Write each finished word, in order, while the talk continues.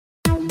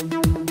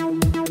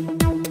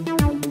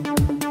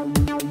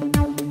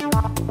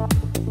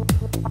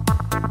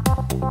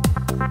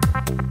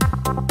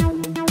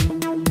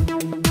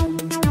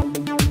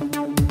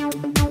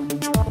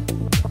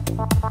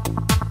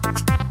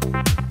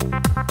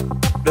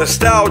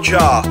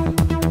Nostalgia.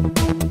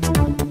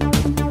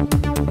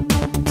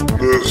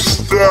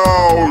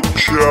 Nostalgia.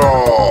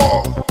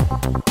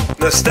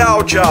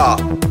 Nostalgia.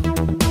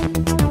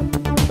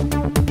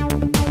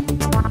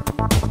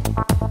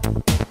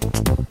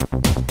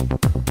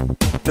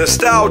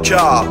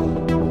 Nostalgia.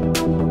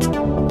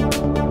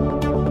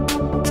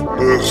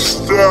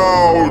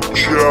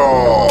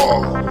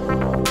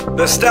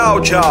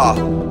 Nostalgia.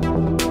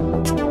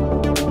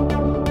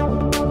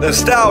 Nostalgia.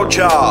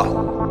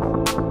 Nostalgia.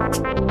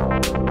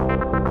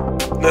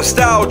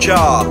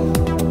 Nostalgia.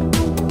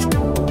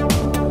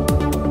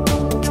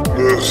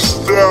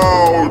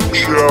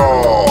 Nostalgia.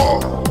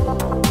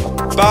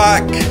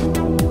 Back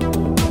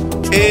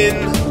in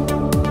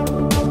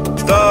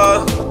the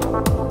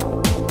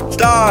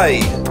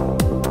day.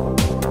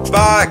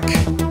 Back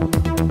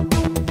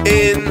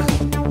in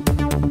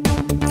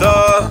the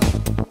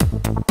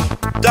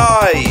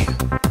day.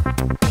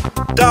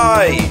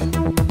 Day.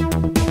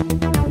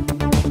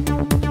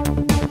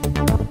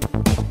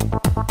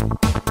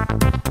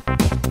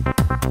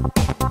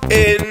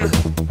 In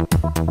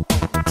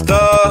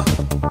the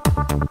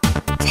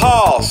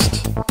past.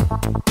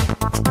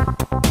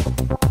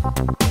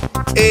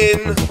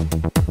 In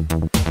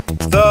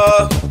the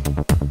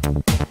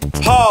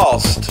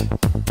past.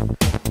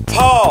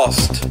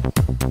 Past.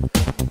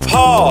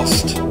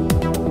 Past.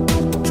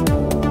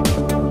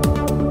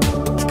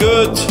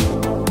 Good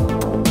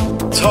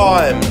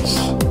times.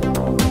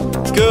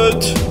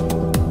 Good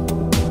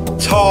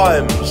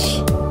times.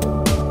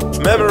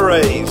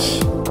 Memories.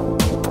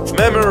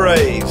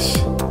 Memories.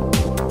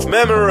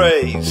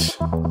 Memories.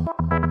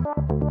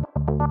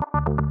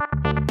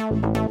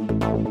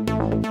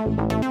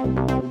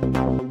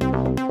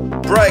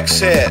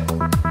 Brexit.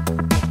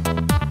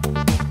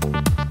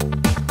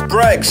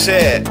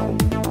 Brexit.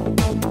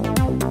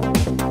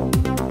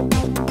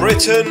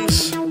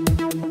 Britain's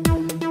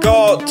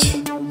got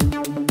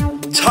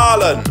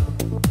talent.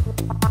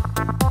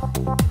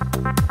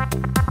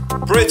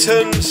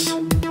 Britain's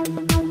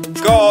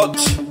got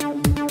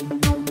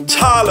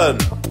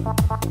talent.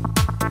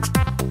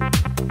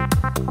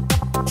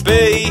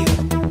 B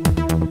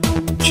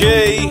G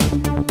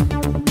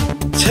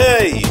T.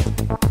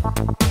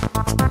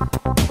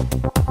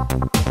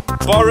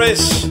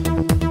 Boris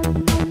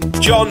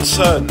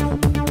Johnson.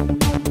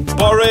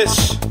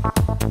 Boris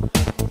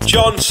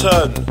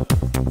Johnson.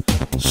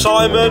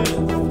 Simon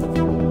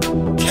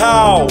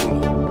Cowell.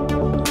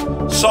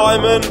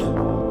 Simon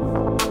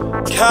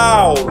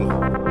Cowell.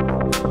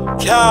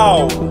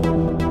 Cowell.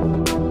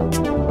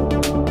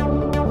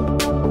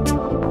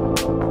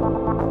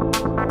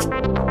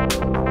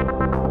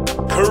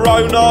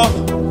 Corona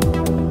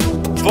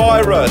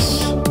virus.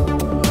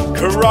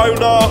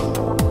 Corona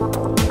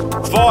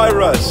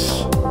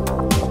virus.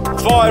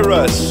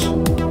 Virus.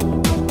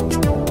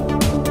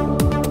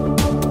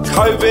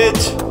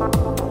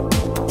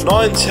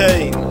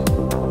 COVID-19.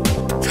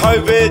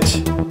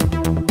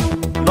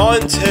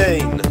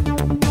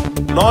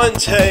 COVID-19.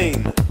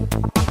 19.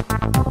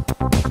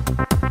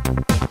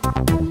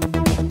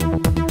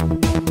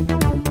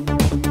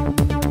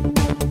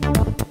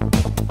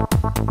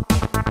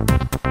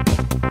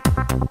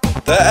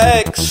 The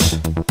X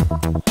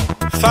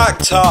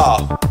Factor.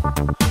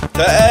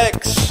 The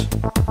X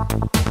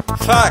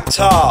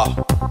Factor.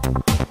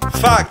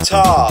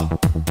 Factor.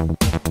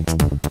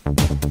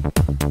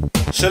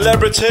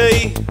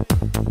 Celebrity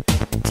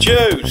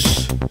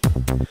juice.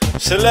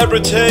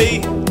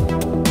 Celebrity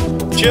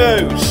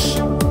juice.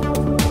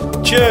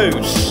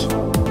 Juice.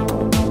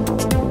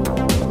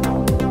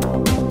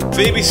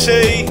 BBC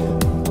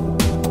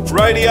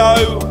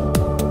Radio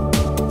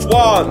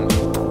 1.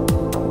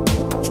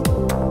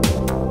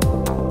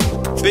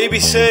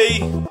 BBC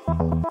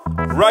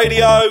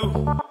Radio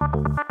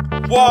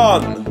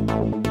 1.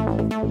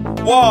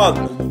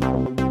 1.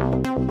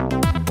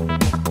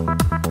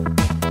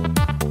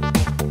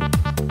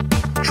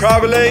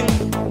 Travelling.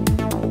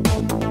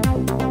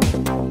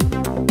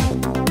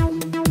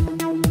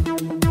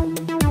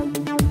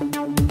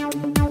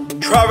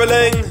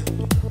 Travelling.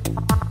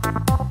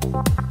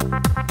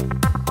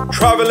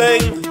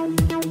 Travelling.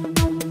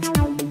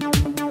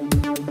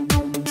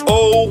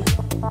 All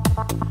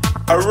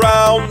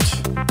around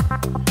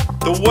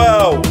the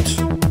world.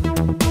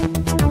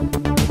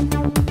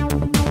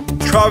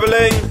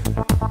 Travelling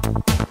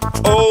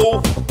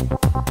all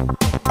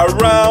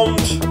around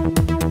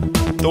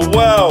the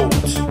world.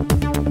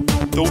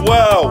 The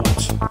world.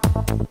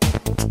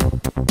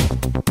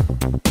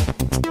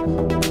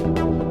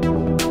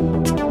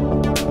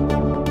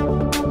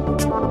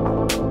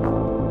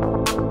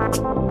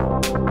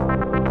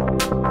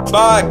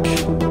 Back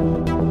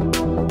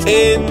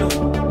in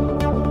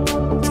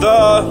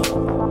the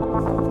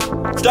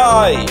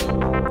day.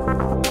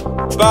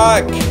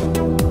 Back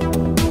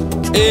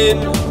in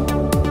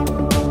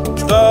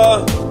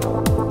the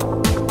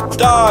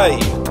day.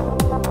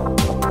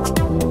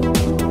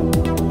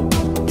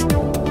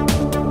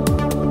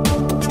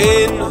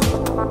 In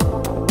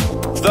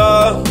the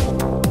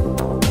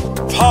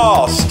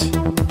past.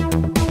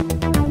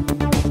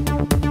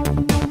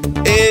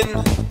 In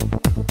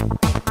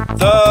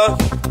the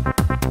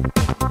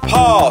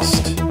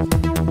past.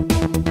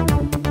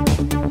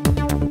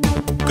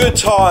 Good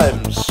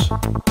times,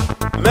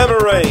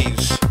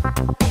 memories.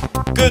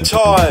 Good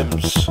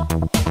times,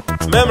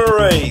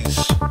 memories,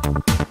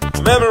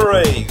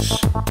 memories.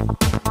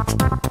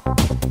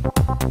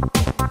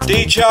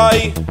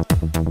 DJ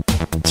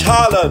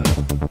talent,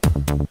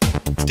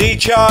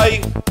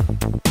 DJ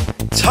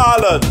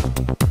talent.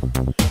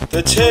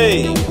 The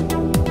T,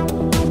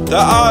 the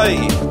A,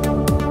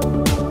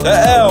 the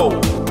L,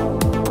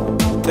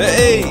 the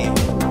E,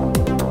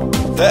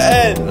 the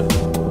N,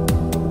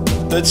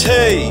 the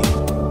T.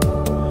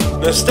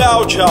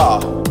 Nostalgia,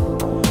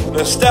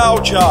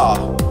 nostalgia,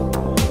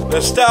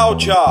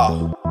 nostalgia,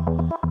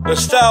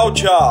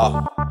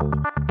 nostalgia.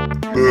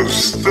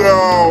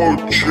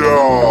 Nostalgia.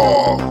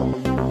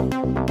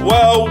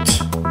 World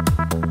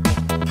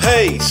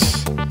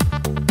peace,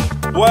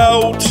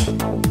 world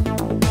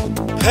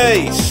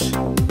peace.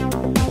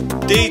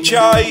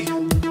 DJ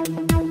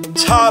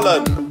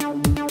talent,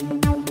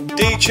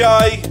 DJ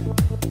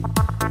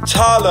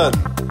talent.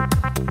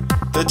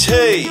 The T,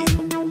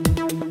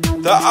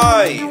 the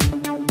A,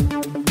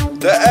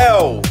 the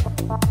L,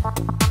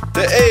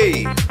 the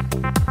E,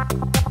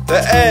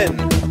 the N,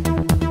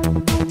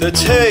 the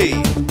T.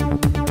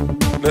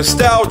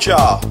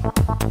 Nostalgia,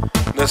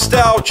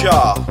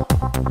 nostalgia.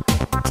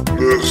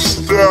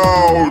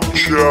 Nostalgia.